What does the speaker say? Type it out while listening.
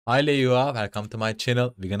Hi Leua, welcome to my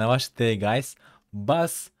channel. We're gonna watch today, guys.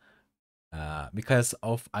 But because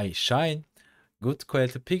of I shine, good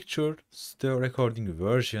quality picture, still recording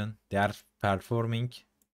version. They are performing.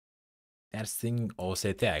 They're singing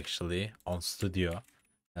OST actually on studio.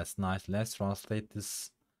 That's nice. Let's translate this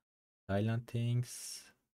Thailand things.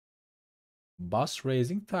 Bus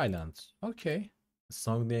raising Thailand. Okay. The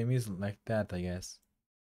song name is like that, I guess.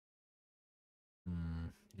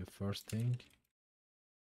 The first thing.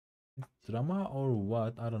 Drama or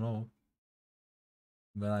what? I don't know.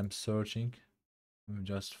 When I'm searching, I'm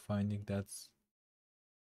just finding that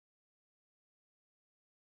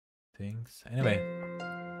things. Anyway,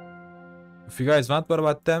 if you guys want more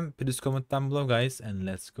about them, please comment down below, guys, and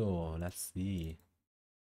let's go. Let's see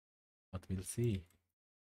what we'll see.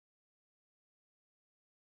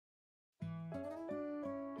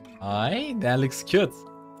 Aye, that looks cute.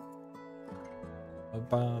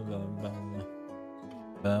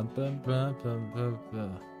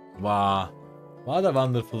 Wow, what a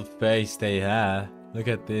wonderful face they have. Look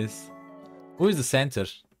at this. Who is the center?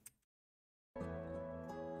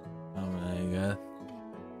 Oh my god.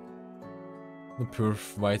 The pure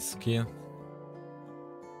white skin.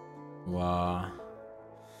 Wow.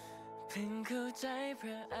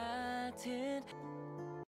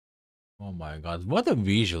 Oh my god, what a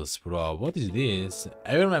visuals, bro. What is this?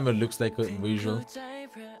 I remember it looks like a visual.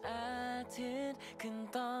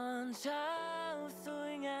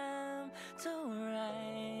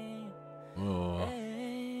 Oh.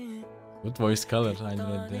 Good voice color, I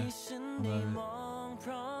read there.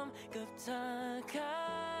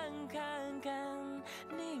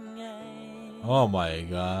 Oh my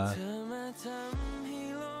god.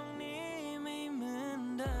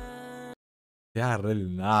 They are really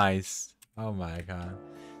nice. Oh my god.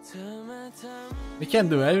 They can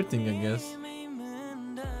do everything, I guess.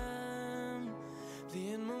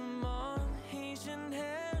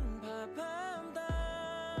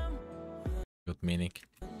 Good meaning.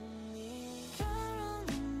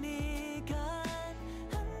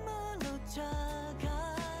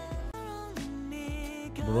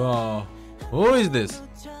 Bro, who is this?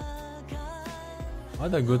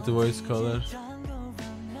 What a good voice color.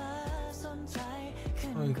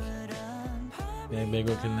 Okay. Yeah, they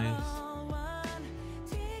got nice.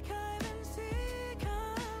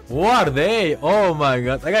 Who are they? Oh my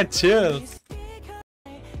god, I got chills.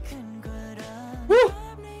 Woo!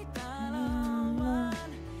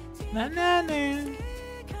 Na, na, na.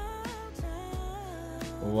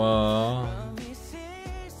 Wow.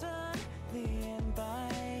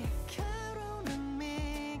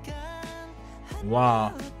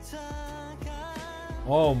 Wow.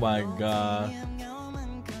 Oh my god.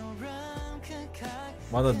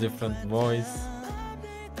 What a different voice.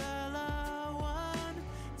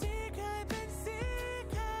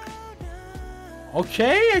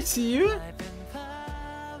 Okay, I see you.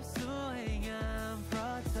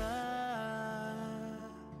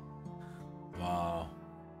 Wow.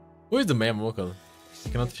 Who is the main vocal? I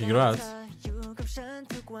cannot figure out.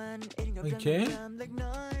 Okay.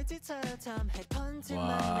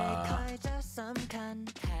 Wow.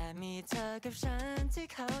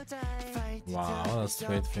 Wow, what a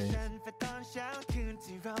straight face.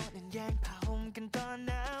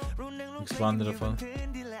 Looks wonderful.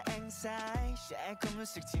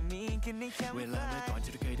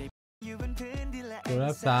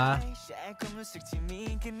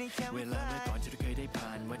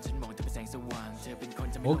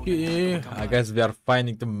 Okay, I guess we are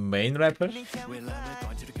finding the main rapper.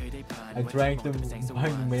 I'm trying to find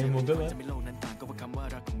the main mogul.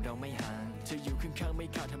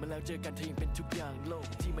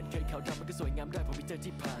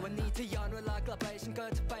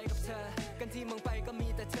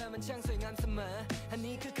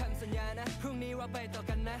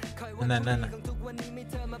 Nah.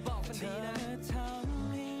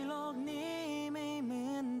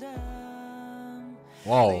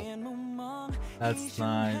 Wow, that's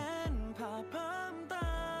nice.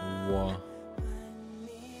 Wow.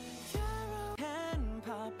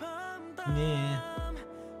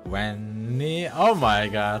 Oh my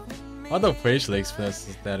god, what the facial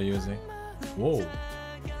expressions they're using. Whoa.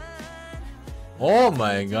 Oh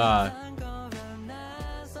my god.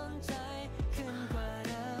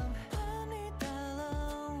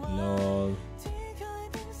 Lol.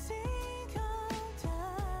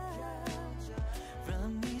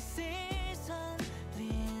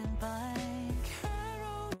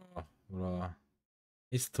 Bro,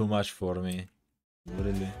 it's too much for me,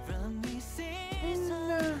 really.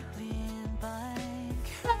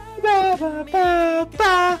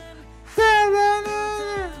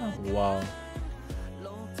 Wow.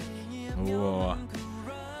 Whoa.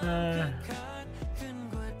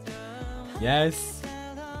 Yes.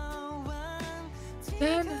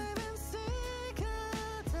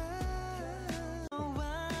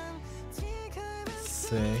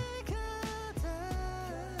 Sick.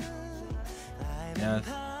 Yes.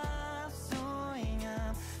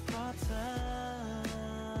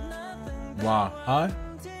 Wow. Huh?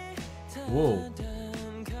 Whoa.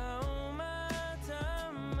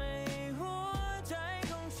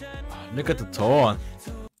 Look at the tone.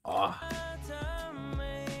 Oh.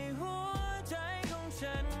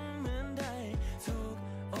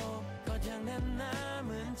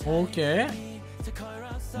 Okay.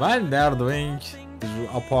 When they're doing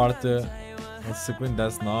apart the screen,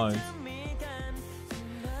 that's nice.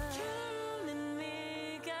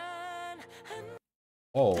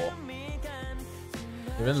 Oh.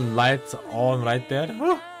 Even lights on right there.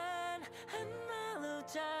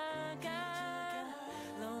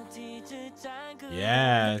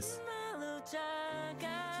 Yes.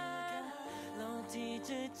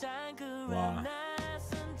 Wow.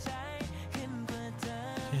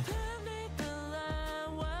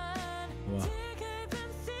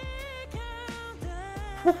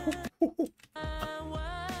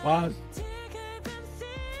 What?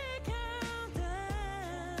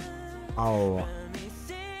 Oh,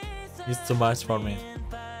 it's too much for me.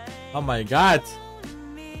 Oh my god.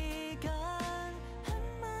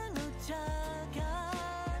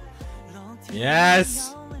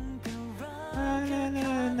 Yes.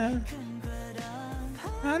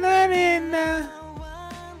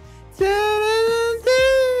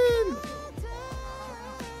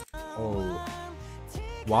 Oh.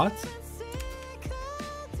 What?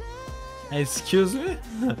 Excuse me?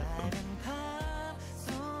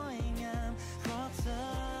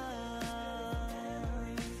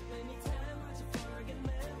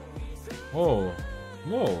 Oh,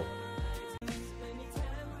 whoa.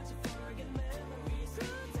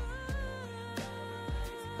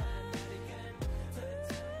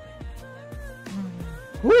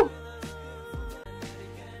 Woo.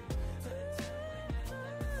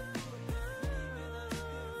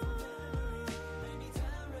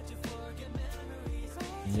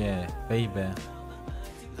 Yeah, baby.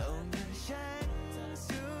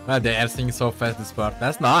 Wow, they are singing so fast this part.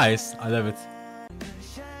 That's nice. I love it.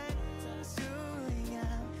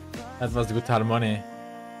 That was good harmony.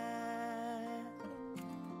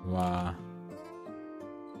 Wow.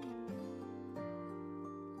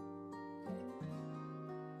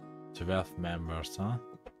 "12 members, huh?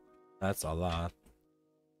 That's a lot."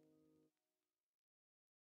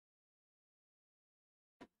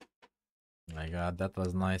 My god, that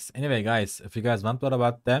was nice. Anyway, guys, if you guys want more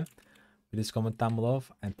about them, please comment down below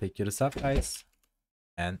and take care of yourself, guys.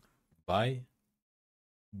 And bye.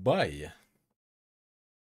 Bye.